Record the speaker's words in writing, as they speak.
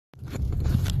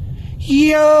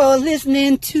You're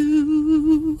listening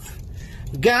to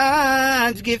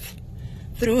God's gift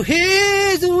through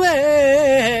His Word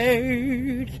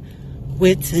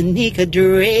with Tanika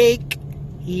Drake.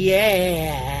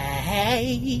 Yeah,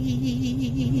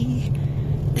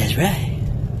 that's right.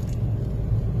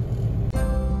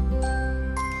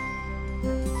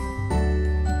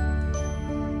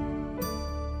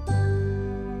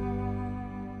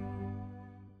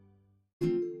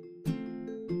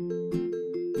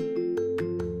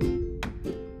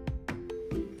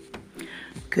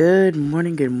 Good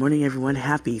morning, everyone.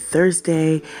 Happy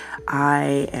Thursday.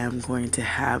 I am going to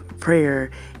have prayer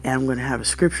and I'm going to have a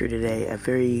scripture today, a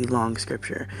very long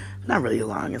scripture. Not really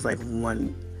long, it's like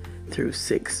 1 through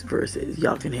 6 verses.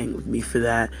 Y'all can hang with me for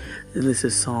that. And this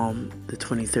is Psalm, the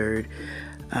 23rd.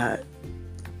 The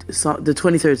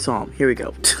 23rd Psalm. Here we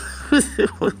go.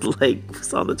 Like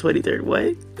Psalm the 23rd,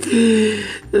 what?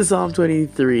 The Psalm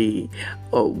 23,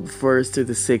 first to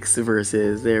the 6th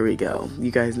verses. There we go.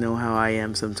 You guys know how I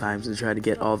am sometimes and try to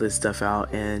get all this stuff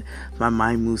out, and my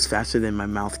mind moves faster than my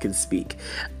mouth can speak.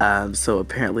 So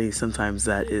apparently sometimes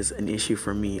that is an issue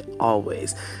for me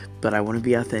always. But I want to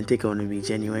be authentic, I want to be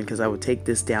genuine, because I would take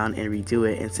this down and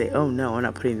redo it and say, oh no, I'm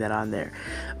not putting that on there.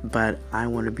 But I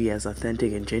want to be as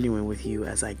authentic and genuine with you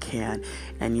as I can.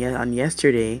 And yet on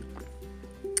yesterday,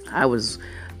 I was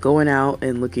going out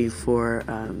and looking for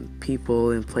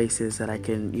people and places that I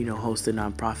can, host a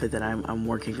nonprofit that I'm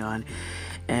working on.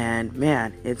 And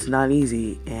man, it's not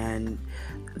easy. And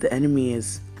the enemy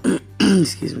is,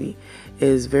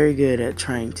 is very good at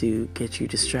trying to get you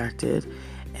distracted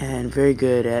and very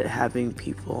good at having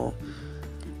people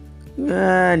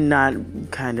not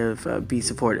kind of be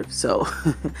supportive. So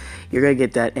you're gonna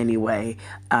get that anyway.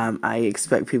 I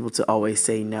expect people to always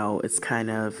say no. It's kind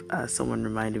of someone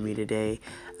reminded me today,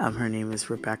 her name is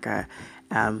Rebecca,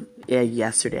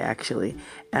 yesterday actually,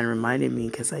 and reminded me,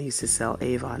 because I used to sell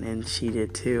Avon and she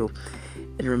did too.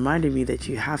 It reminded me that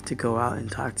you have to go out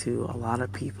and talk to a lot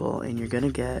of people, and you're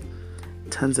gonna get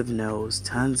tons of no's,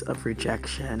 tons of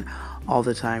rejection all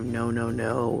the time. No,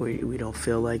 we don't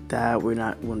feel like that, we're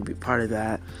not want to be part of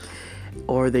that,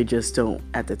 or they just don't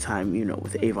at the time.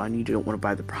 With Avon, you don't want to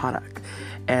buy the product,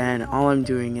 and all I'm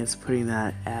doing is putting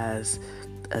that as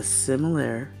a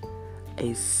similarity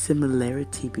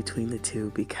between the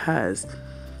two, because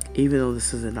even though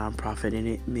this is a nonprofit and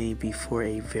it may be for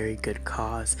a very good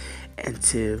cause and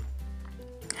to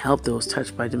help those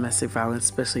touched by domestic violence,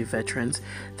 especially veterans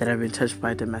that have been touched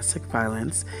by domestic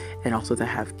violence, and also that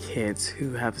have kids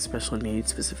who have special needs,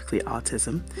 specifically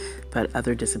autism, but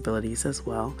other disabilities as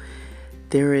well.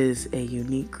 There is a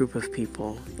unique group of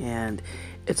people, and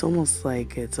it's almost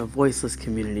like it's a voiceless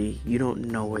community. You don't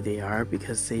know where they are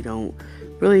because they don't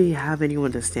really have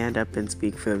anyone to stand up and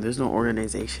speak for them. There's no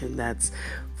organization that's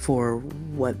for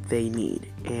what they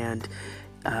need. And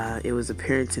it was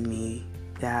apparent to me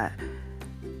that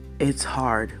it's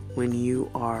hard when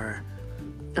you are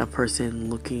a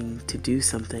person looking to do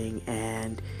something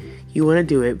and you want to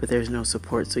do it, but there's no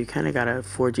support. So you kind of got to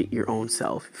forge it your own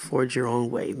self, forge your own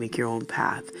way, make your own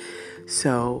path.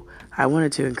 So I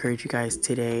wanted to encourage you guys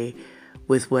today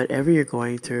with whatever you're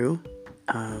going through,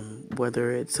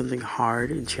 whether it's something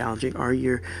hard and challenging, or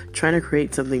you're trying to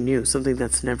create something new, something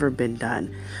that's never been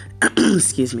done,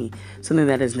 something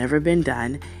that has never been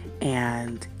done,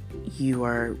 and you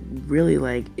are really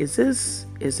like, is this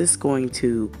going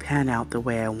to pan out the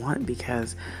way I want?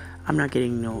 Because I'm not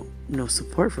getting no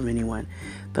support from anyone.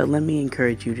 But let me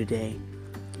encourage you today.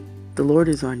 The Lord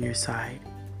is on your side.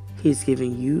 He's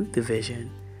giving you the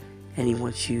vision, and He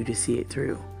wants you to see it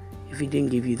through. If He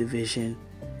didn't give you the vision,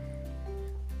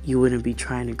 you wouldn't be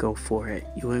trying to go for it.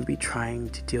 You wouldn't be trying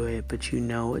to do it, but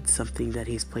it's something that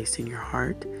He's placed in your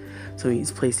heart. So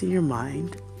He's placed in your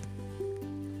mind.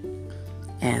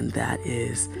 And that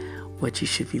is what you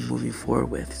should be moving forward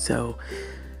with. So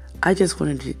I just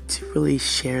wanted to really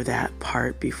share that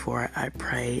part before I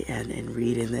pray and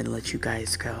read and then let you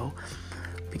guys go.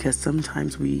 Because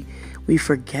sometimes we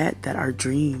forget that our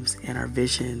dreams and our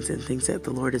visions and things that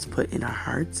the Lord has put in our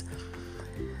hearts,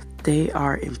 they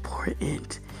are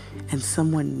important. And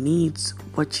someone needs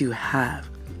what you have.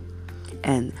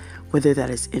 And whether that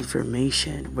is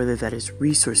information, whether that is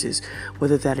resources,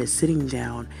 whether that is sitting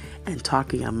down and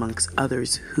talking amongst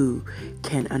others who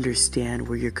can understand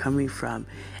where you're coming from,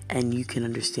 and you can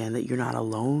understand that you're not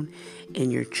alone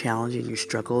in your challenge and your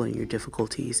struggle and your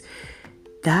difficulties.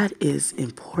 That is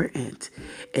important.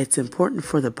 It's important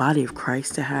for the body of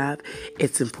Christ to have.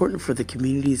 It's important for the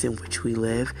communities in which we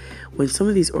live. When some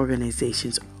of these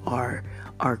organizations are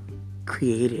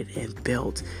created and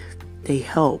built, they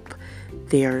help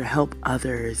They are to help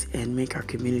others and make our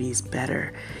communities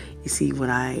better. You see, when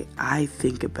I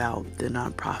think about the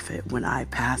nonprofit, when I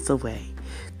pass away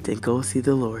to go see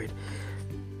the Lord,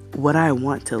 what I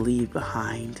want to leave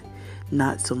behind,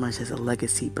 not so much as a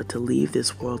legacy, but to leave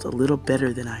this world a little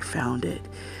better than I found it.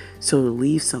 So to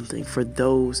leave something for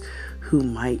those who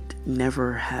might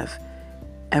never have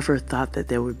ever thought that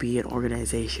there would be an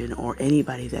organization or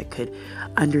anybody that could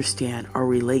understand or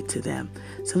relate to them.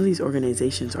 Some of these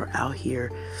organizations are out here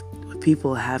with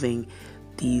people having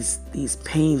these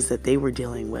pains that they were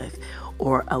dealing with,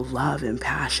 or a love and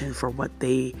passion for what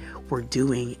they were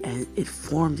doing, and it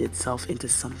formed itself into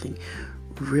something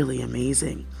really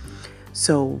amazing.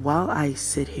 So while I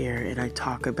sit here and I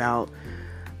talk about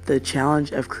the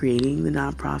challenge of creating the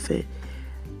nonprofit,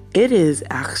 it is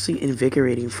actually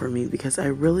invigorating for me because I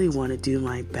really want to do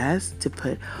my best to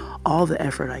put all the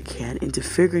effort I can into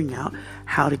figuring out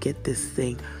how to get this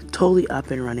thing totally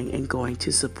up and running and going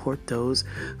to support those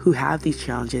who have these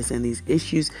challenges and these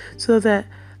issues so that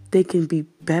they can be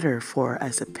better for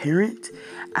as a parent,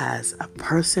 as a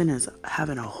person, as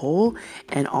having a whole,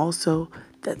 and also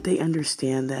that they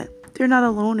understand that they're not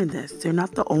alone in this. They're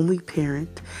not the only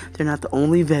parent. They're not the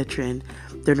only veteran.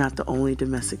 They're not the only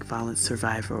domestic violence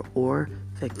survivor or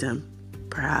victim,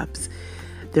 perhaps.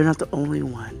 They're not the only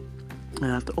one. They're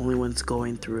not the only ones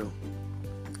going through.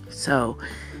 So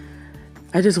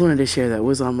I just wanted to share that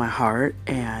was on my heart,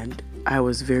 and I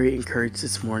was very encouraged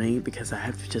this morning because I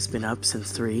have just been up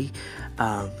since 3,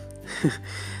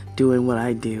 doing what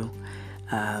I do.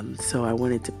 So I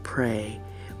wanted to pray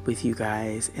with you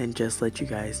guys and just let you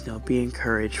guys know, be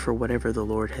encouraged for whatever the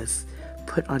Lord has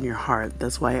put on your heart.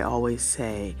 That's why I always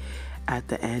say at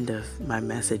the end of my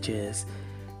messages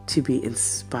to be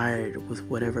inspired with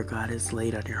whatever God has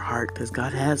laid on your heart, because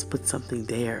God has put something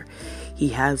there. He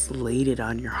has laid it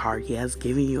on your heart. He has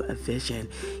given you a vision.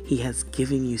 He has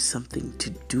given you something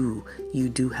to do. You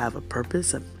do have a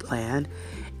purpose, a plan,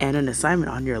 and an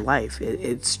assignment on your life.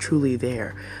 It's truly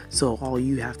there. So all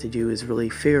you have to do is really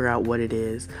figure out what it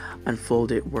is,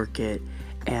 unfold it, work it,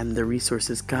 and the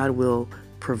resources, God will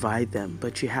provide them.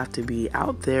 But you have to be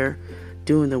out there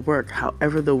doing the work,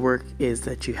 however the work is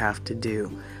that you have to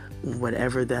do,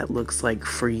 whatever that looks like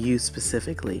for you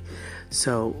specifically.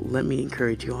 So let me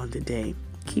encourage you on today.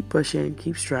 Keep pushing,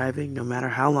 keep striving, no matter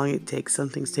how long it takes. Some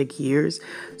things take years,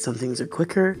 some things are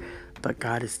quicker, but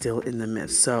God is still in the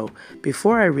midst. So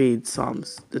before I read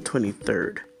Psalms, the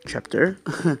 23rd chapter,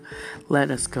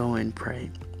 let us go and pray.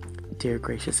 Dear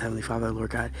gracious Heavenly Father, Lord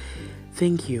God,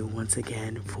 thank you once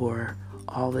again for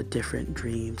all the different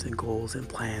dreams and goals and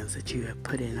plans that you have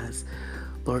put in us.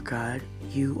 Lord God,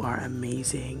 you are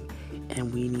amazing,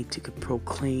 and we need to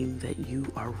proclaim that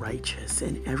you are righteous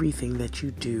in everything that you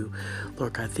do.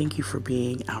 Lord God, thank you for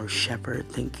being our shepherd.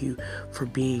 Thank you for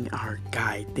being our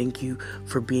guide. Thank you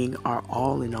for being our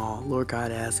all in all. Lord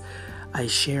God, as I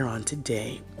share on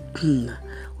today,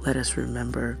 let us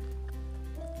remember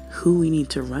who we need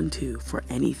to run to for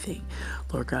anything.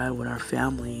 Lord God, when our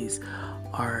families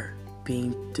are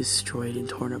being destroyed and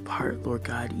torn apart, Lord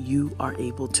God, you are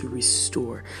able to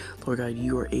restore. Lord God,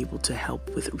 you are able to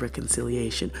help with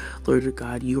reconciliation. Lord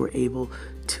God, you are able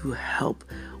to help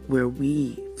where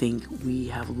we think we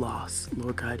have lost.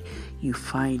 Lord God, you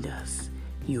find us,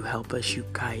 you help us, you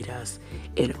guide us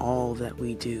in all that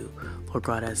we do. Lord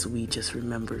God, as we just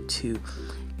remember to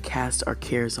cast our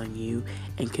cares on you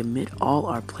and commit all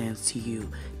our plans to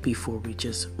you before we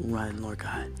just run, Lord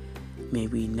God. May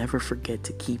we never forget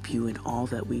to keep you in all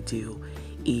that we do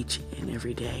each and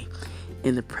every day.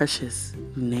 In the precious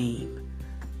name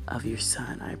of your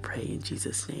Son, I pray in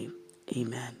Jesus' name.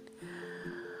 Amen.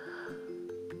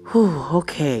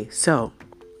 Okay, so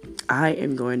I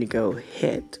am going to go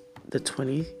hit the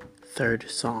 23rd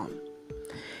Psalm.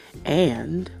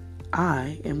 And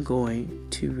I am going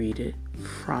to read it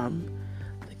from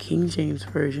the King James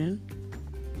Version.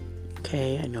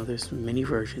 Okay, I know there's many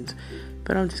versions,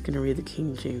 but I'm just going to read the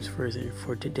King James Version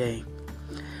for today.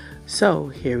 So,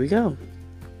 here we go.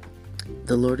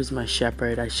 The Lord is my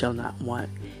shepherd, I shall not want.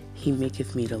 He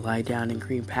maketh me to lie down in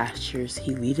green pastures.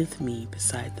 He leadeth me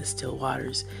beside the still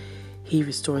waters. He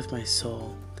restoreth my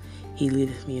soul. He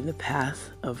leadeth me in the path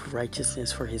of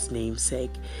righteousness for his name's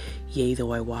sake. Yea,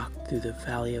 though I walk through the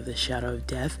valley of the shadow of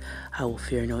death, I will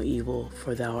fear no evil,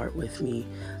 for thou art with me.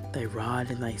 Thy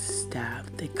rod and thy staff,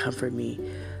 they comfort me.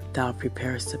 Thou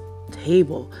preparest a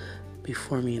table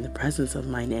before me in the presence of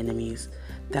mine enemies.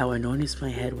 Thou anointest my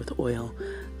head with oil.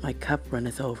 My cup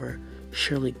runneth over.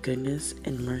 Surely goodness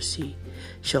and mercy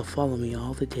shall follow me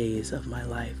all the days of my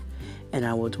life, and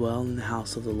I will dwell in the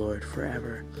house of the Lord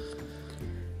forever.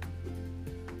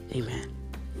 Amen.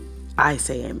 I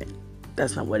say amen.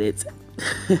 That's not what it said.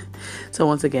 So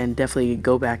once again, definitely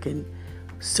go back and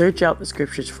search out the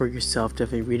scriptures for yourself.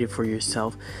 Definitely read it for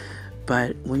yourself.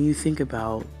 But when you think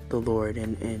about the Lord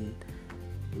and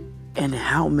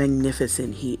how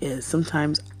magnificent he is,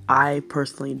 sometimes I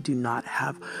personally do not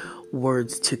have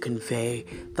words to convey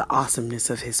the awesomeness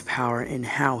of his power and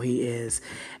how he is.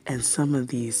 And some of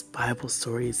these Bible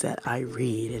stories that I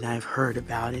read and I've heard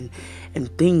about and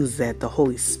things that the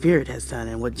Holy Spirit has done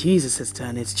and what Jesus has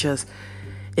done,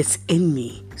 it's in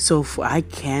me. So I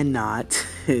cannot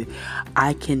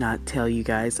tell you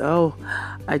guys, oh,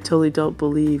 I totally don't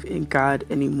believe in God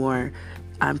anymore.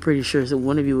 I'm pretty sure that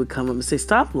one of you would come up and say,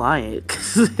 stop lying.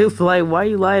 Like, why are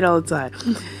you lying all the time?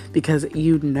 Because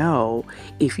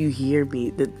if you hear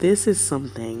me, that this is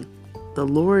something, the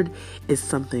Lord is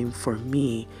something for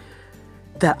me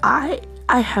that I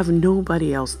have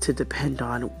nobody else to depend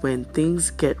on when things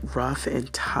get rough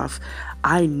and tough.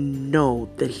 I know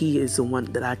that he is the one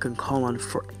that I can call on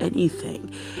for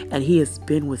anything. And he has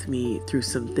been with me through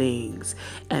some things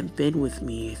and been with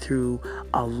me through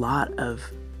a lot of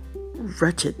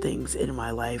wretched things in my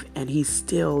life, and he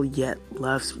still yet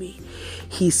loves me.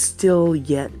 He still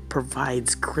yet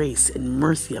provides grace and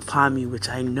mercy upon me, which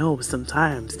I know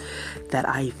sometimes that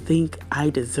I think I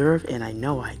deserve and I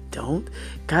know I don't.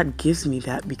 God gives me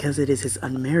that because it is his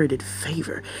unmerited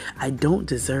favor. I don't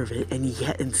deserve it, and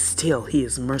yet and still he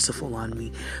is merciful on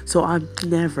me. So I'm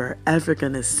never ever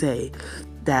gonna say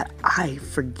that I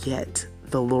forget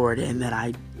the Lord and that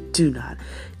I do not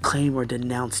claim or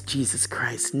denounce Jesus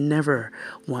Christ. Never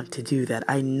want to do that.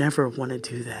 I never want to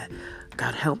do that.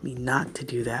 God help me not to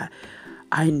do that.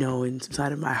 I know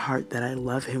inside of my heart that I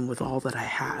love him with all that I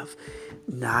have.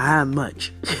 Not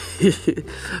much,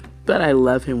 but I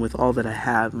love him with all that I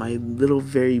have, my little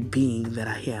very being that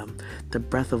I am, the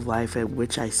breath of life at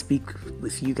which I speak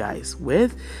with you guys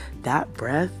with, that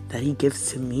breath that he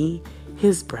gives to me,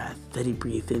 his breath that he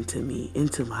breathed into me,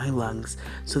 into my lungs,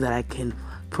 so that I can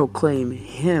proclaim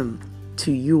him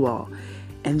to you all.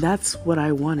 And that's what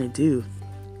I want to do.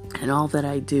 And all that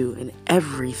I do and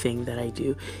everything that I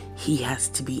do, he has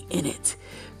to be in it.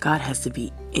 God has to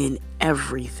be in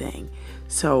everything.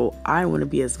 So I want to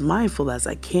be as mindful as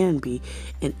I can be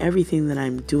in everything that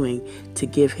I'm doing to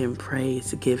give him praise,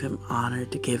 to give him honor,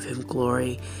 to give him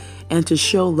glory, and to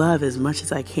show love as much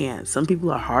as I can. Some people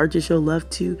are hard to show love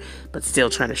to, but still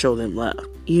trying to show them love.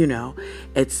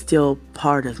 It's still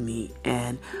part of me.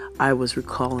 And I was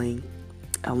recalling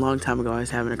a long time ago, I was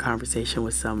having a conversation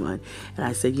with someone, and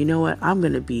I said, you know what? I'm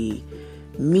going to be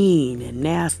mean and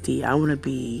nasty. I want to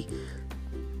be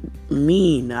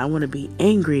mean. I want to be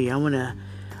angry. I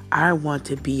want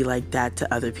to be like that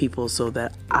to other people so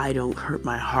that I don't hurt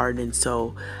my heart and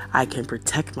so I can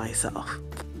protect myself.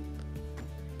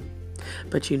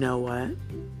 But you know what?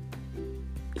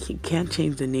 You can't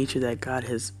change the nature that God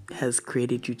has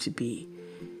created you to be.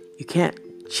 You can't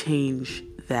change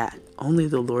that. Only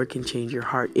the Lord can change your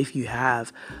heart if you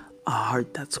have a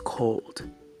heart that's cold.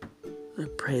 I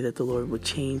pray that the Lord would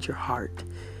change your heart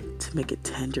to make it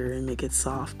tender and make it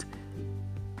soft.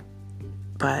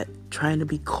 But trying to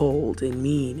be cold and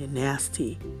mean and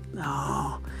nasty,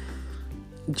 no.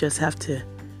 You just have to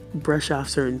brush off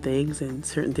certain things, and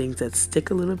certain things that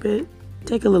stick a little bit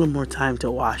take a little more time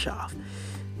to wash off.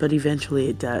 But eventually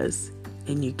it does,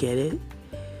 and you get it.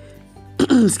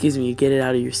 You get it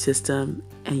out of your system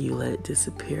and you let it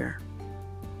disappear.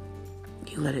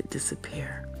 You let it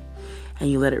disappear.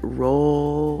 And you let it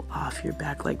roll off your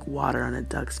back like water on a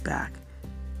duck's back.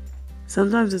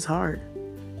 Sometimes it's hard.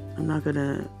 I'm not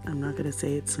gonna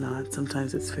say it's not.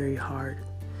 Sometimes it's very hard.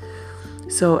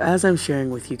 So as I'm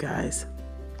sharing with you guys,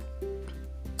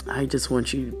 I just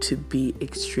want you to be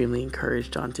extremely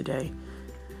encouraged on today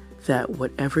that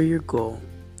whatever your goal,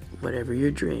 whatever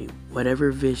your dream,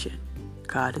 whatever vision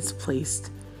God has placed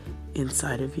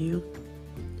inside of you,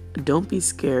 don't be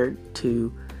scared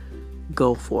to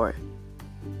go for it.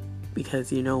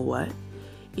 Because you know what?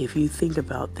 If you think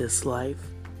about this life,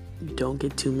 you don't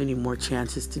get too many more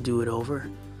chances to do it over.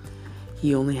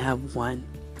 You only have one.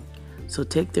 So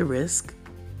take the risk.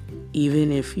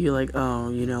 Even if you're like, oh,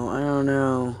 I don't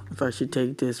know if I should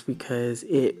take this because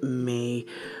it may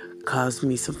cause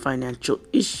me some financial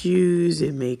issues.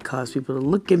 It may cause people to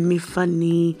look at me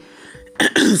funny.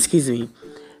 Excuse me.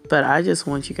 But I just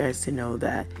want you guys to know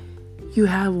that you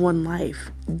have one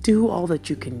life. Do all that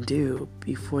you can do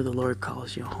before the Lord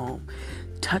calls you home.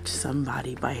 Touch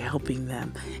somebody by helping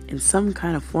them in some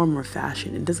kind of form or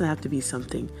fashion. It doesn't have to be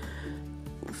something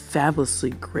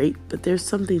fabulously great, but there's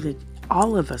something that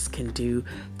all of us can do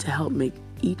to help make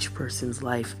each person's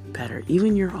life better,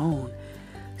 even your own.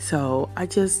 So I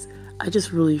just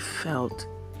really felt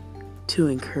to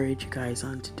encourage you guys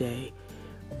on today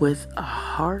with a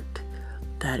heart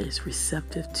that is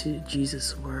receptive to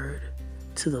Jesus' word,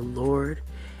 to the Lord,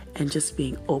 and just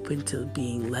being open to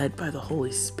being led by the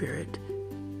Holy Spirit.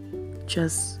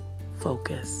 Just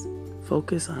focus.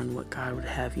 Focus on what God would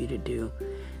have you to do.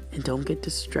 And don't get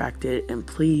distracted. And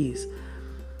please,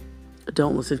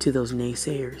 don't listen to those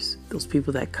naysayers. Those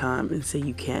people that come and say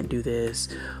you can't do this,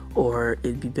 or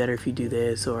it'd be better if you do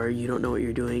this, or you don't know what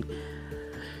you're doing.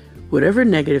 Whatever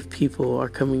negative people are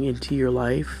coming into your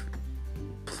life,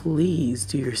 please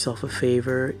do yourself a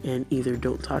favor and either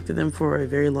don't talk to them for a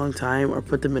very long time or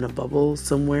put them in a bubble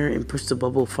somewhere and push the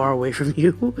bubble far away from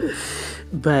you.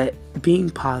 But being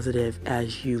positive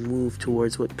as you move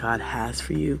towards what God has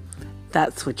for you,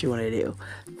 that's what you want to do.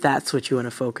 That's what you want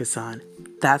to focus on.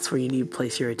 That's where you need to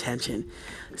place your attention.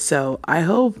 So I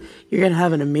hope you're going to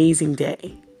have an amazing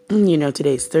day. You know,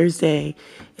 today's Thursday.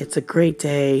 It's a great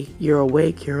day. You're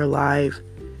awake. You're alive.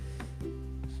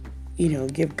 You know,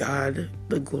 give God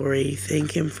the glory.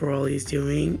 Thank Him for all He's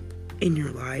doing in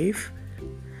your life.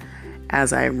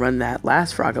 As I run that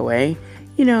last frog away,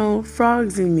 you know,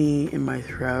 frogs in me in my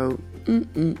throat.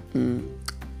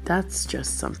 That's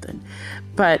just something.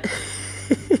 But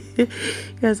you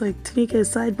guys like, Tanika,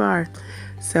 sidebar.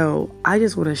 So I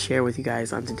just want to share with you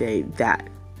guys on today that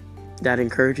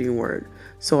encouraging word.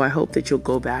 So I hope that you'll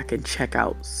go back and check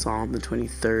out Psalm the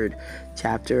 23rd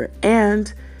chapter.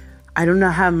 And I do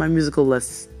not have my musical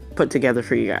list put together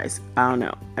for you guys. I don't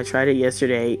know. I tried it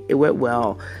yesterday. It went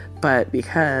well. But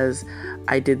because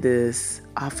I did this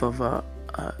off of a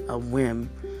whim,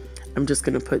 I'm just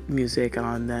going to put music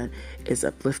on that is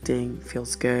uplifting,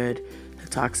 feels good, that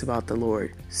talks about the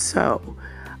Lord. So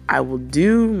I will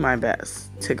do my best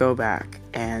to go back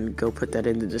and go put that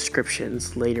in the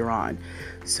descriptions later on.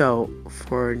 So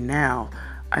for now,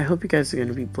 I hope you guys are going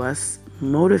to be blessed,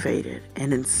 motivated,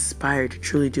 and inspired to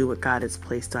truly do what God has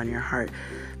placed on your heart,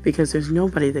 because there's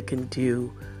nobody that can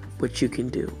do what you can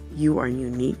do. You are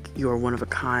unique. You are one of a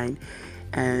kind,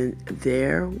 and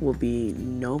there will be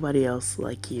nobody else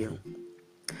like you.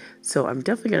 So I'm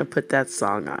definitely going to put that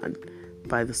song on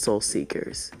by the Soul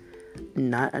Seekers.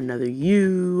 Not another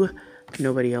you.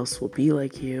 Nobody else will be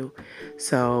like you.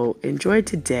 So enjoy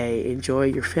today. Enjoy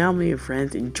your family and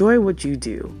friends. Enjoy what you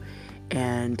do.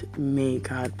 And may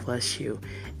God bless you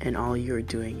and all you're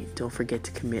doing. Don't forget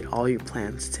to commit all your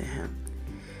plans to Him.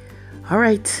 All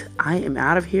right, I am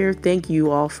out of here. Thank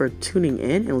you all for tuning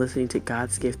in and listening to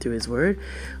God's gift through His Word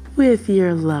with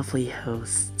your lovely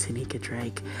host, Tanika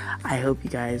Drake. I hope you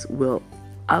guys will,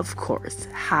 of course,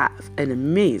 have an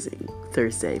amazing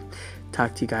Thursday.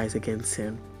 Talk to you guys again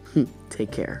soon.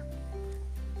 Take care.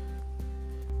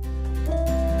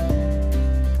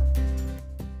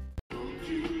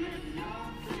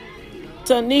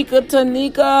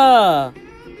 Tanika,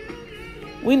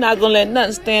 we not gonna let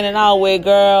nothing stand in our way,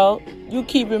 girl. You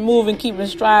keep it moving, keep it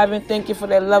striving. Thank you for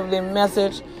that lovely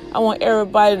message. I want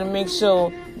everybody to make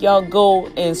sure y'all go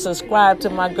and subscribe to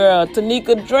my girl,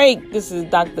 Tanika Drake. This is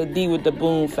Dr. D with the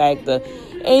Boom Factor.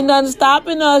 Ain't nothing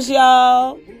stopping us,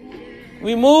 y'all.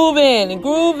 We moving and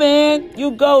grooving.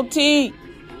 You go, T.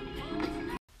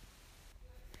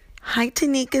 Hi,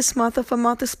 Tanika. It's Martha from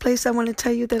Martha's Place. I want to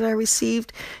tell you that I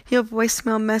received your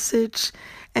voicemail message,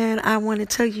 and I want to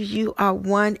tell you you are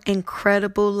one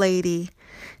incredible lady.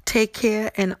 Take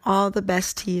care and all the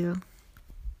best to you.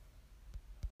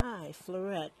 Hi,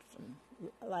 Florette from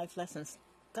Life Lessons.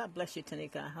 God bless you,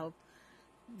 Tanika. I hope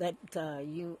that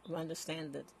you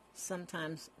understand that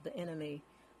sometimes the enemy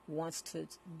wants to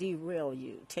derail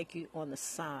you, take you on the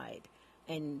side.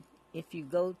 And if you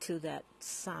go to that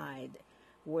side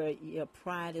where your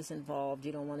pride is involved,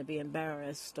 you don't want to be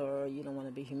embarrassed, or you don't want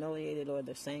to be humiliated, or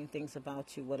they're saying things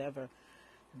about you, whatever,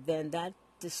 then that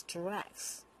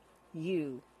distracts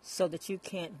you so that you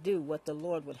can't do what the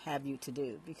Lord would have you to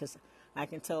do. Because I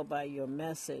can tell by your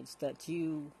message that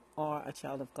you are a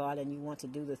child of God and you want to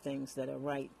do the things that are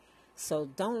right. So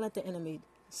don't let the enemy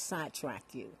sidetrack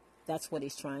you. That's what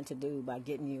he's trying to do by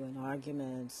getting you in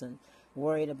arguments and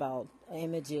worried about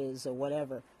images or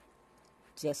whatever.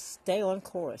 Just stay on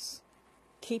course.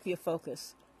 Keep your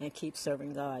focus and keep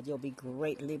serving God. You'll be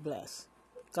greatly blessed.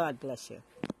 God bless you.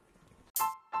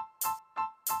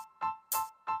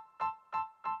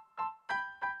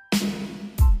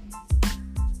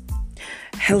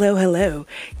 Hello, hello.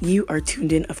 You are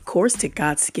tuned in, of course, to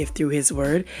God's gift through His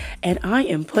Word, and I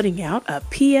am putting out a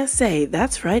PSA.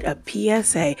 That's right, a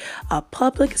PSA, a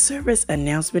public service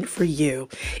announcement for you.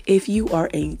 If you are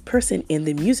a person in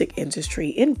the music industry,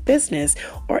 in business,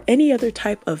 or any other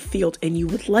type of field, and you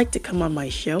would like to come on my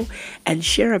show and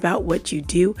share about what you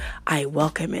do, I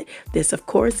welcome it. This, of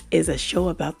course, is a show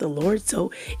about the Lord,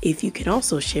 so if you can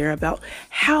also share about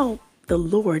how the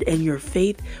Lord and your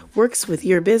faith works with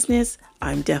your business,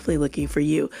 I'm definitely looking for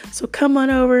you. So come on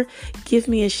over, give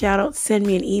me a shout out, send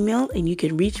me an email, and you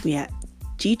can reach me at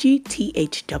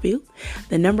ggthw,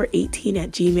 the number 18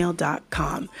 at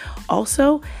gmail.com.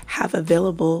 Also have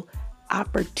available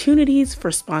opportunities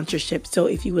for sponsorship. So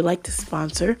if you would like to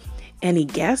sponsor any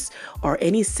guests or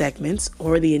any segments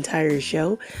or the entire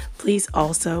show, please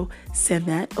also send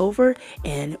that over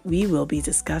and we will be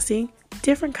discussing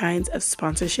different kinds of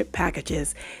sponsorship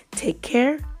packages. Take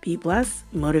care, be blessed,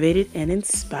 motivated, and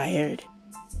inspired.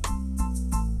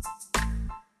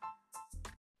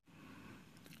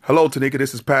 Hello, Tanika.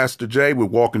 This is Pastor Jay with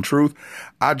Walk in Truth.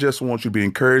 I just want you to be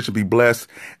encouraged and be blessed.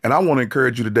 And I want to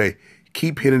encourage you today.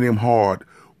 Keep hitting them hard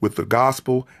with the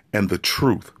gospel and the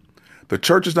truth. The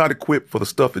church is not equipped for the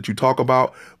stuff that you talk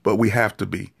about, but we have to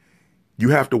be. You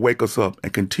have to wake us up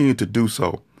and continue to do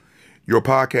so. Your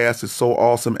podcast is so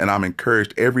awesome, and I'm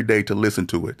encouraged every day to listen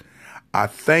to it. I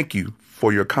thank you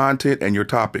for your content and your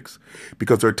topics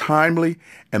because they're timely,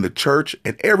 and the church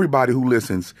and everybody who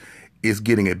listens is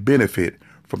getting a benefit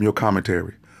from your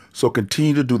commentary. So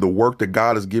continue to do the work that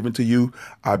God has given to you.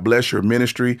 I bless your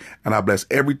ministry, and I bless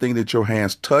everything that your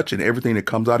hands touch and everything that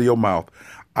comes out of your mouth.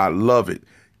 I love it.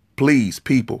 Please,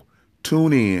 people,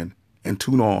 tune in and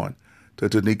tune on to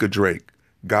Tanika Drake,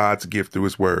 God's gift through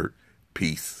His Word.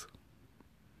 Peace.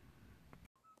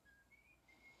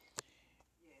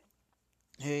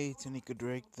 Hey, Tanika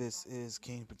Drake, this is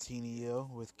Kane Patinio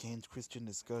with Kane's Christian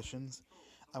Discussions.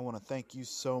 I want to thank you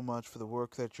so much for the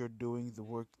work that you're doing. The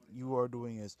work you are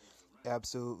doing is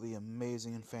absolutely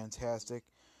amazing and fantastic.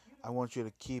 I want you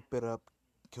to keep it up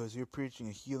because you're preaching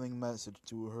a healing message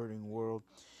to a hurting world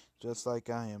just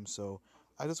like I am. So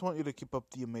I just want you to keep up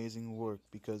the amazing work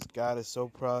because God is so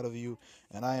proud of you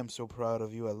and I am so proud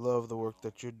of you. I love the work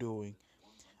that you're doing.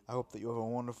 I hope that you have a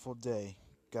wonderful day.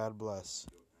 God bless.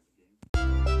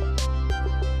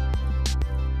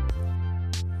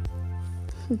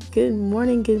 Good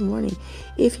morning, good morning.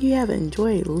 If you have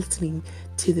enjoyed listening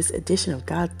to this edition of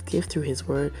God's gift through His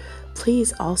Word,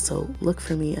 please also look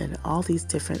for me on all these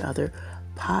different other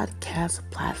podcast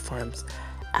platforms: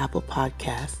 Apple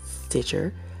Podcasts,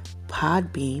 Stitcher,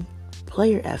 Podbean,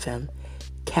 Player FM,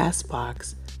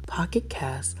 Castbox, Pocket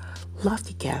Cast,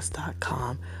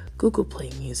 LoftyCast.com, Google Play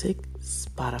Music,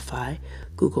 Spotify,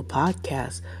 Google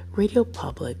Podcasts, Radio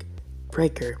Public,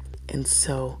 Breaker, and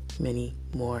so many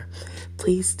more.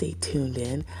 Please stay tuned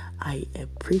in. I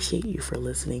appreciate you for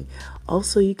listening.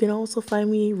 Also, you can also find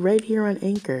me right here on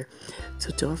Anchor.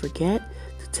 So don't forget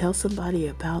to tell somebody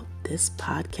about this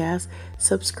podcast,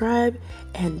 subscribe,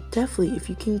 and definitely if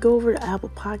you can go over to Apple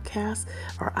Podcasts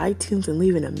or iTunes and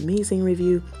leave an amazing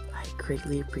review, I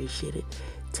greatly appreciate it.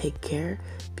 Take care,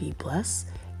 be blessed,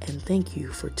 and thank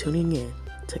you for tuning in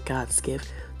to God's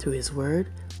gift through His Word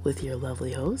with your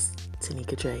lovely host,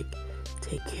 Tanika Drake.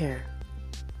 Take care.